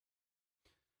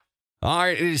All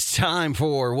right, it is time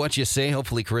for What You Say.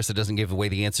 Hopefully, Carissa doesn't give away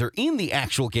the answer in the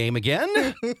actual game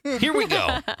again. Here we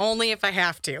go. Only if I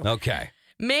have to. Okay.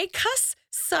 Make us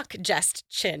suck just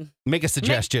chin. Make a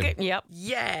suggestion. Yep.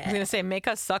 Yeah. I'm going to say make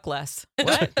us suck less.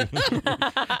 What?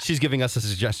 She's giving us a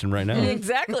suggestion right now.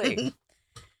 Exactly.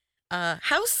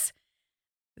 House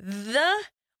the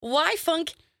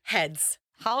Y-Funk heads.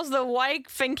 How's the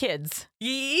wife and kids?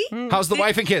 Yee? How's the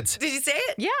wife and kids? Did you say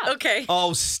it? Yeah. Okay.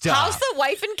 Oh, stop. How's the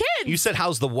wife and kids? You said,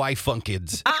 how's the wife funk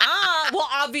kids? Well,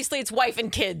 obviously it's wife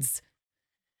and kids.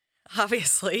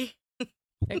 Obviously.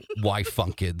 Wife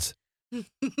funk kids.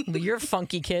 You're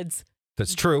funky kids.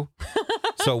 That's true.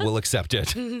 So we'll accept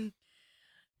it.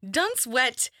 Don't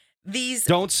sweat these.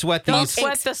 Don't sweat Don't these.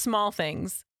 sweat the small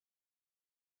things.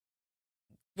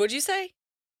 What'd you say?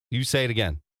 You say it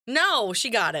again. No, she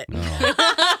got it.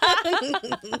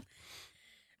 Oh.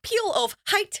 Peel of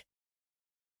height.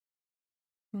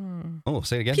 Oh,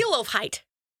 say it again. Peel of height.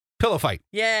 Pillow fight,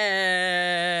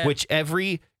 Yeah. which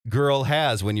every girl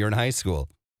has when you're in high school.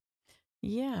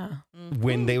 Yeah.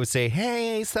 When they would say,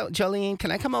 hey, so Jolene,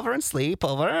 can I come over and sleep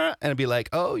over? And I'd be like,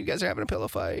 oh, you guys are having a pillow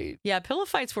fight. Yeah, pillow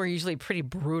fights were usually pretty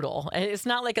brutal. It's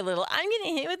not like a little, I'm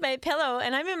getting hit with my pillow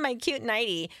and I'm in my cute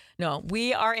nightie. No,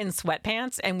 we are in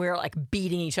sweatpants and we're like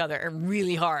beating each other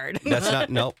really hard.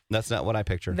 That's not what I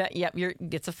picture.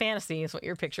 It's a fantasy is what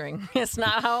you're picturing. It's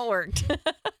not how it worked.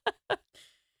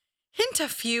 Hint a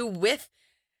few with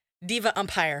diva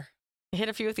umpire. Hit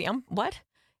a few with the what?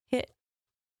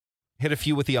 Hit a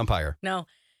few with the umpire. No.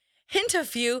 Hint a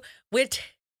few with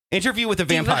Interview with a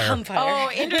diva vampire. umpire.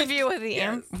 Oh, interview with the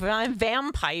Yes.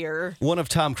 vampire. One of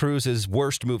Tom Cruise's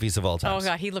worst movies of all time. Oh,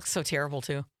 God, he looks so terrible,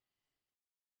 too.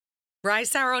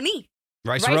 Rice-a-roni.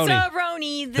 Rice-a-roni.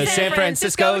 Rice-a-roni, The San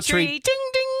Francisco treat.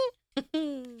 Ding,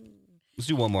 ding. Let's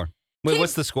do one more. Wait,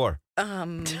 what's the score? He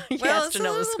Well, has it's to a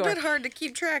know the little score. bit hard to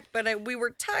keep track, but we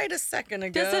were tied a second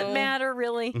ago. Does it matter,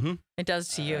 really? Mhm. It does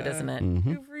to you, doesn't it? Mhm.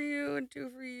 Two for you and two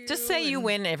for you. Just say you and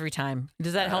win every time.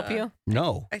 Does that help you?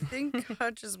 No. I think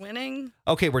Hutch is winning.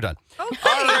 Okay, we're done. Okay.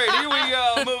 All right, here we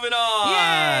go. Moving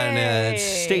on. Yay. It's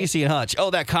Stacy and Hutch. Oh,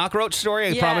 that cockroach story I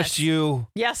Yes. promised you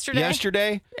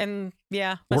yesterday. And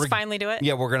yeah, let's We're- finally do it.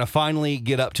 Yeah, we're going to finally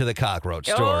get up to the cockroach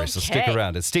story. So stick Okay.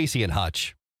 around. It's Stacy and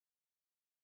Hutch.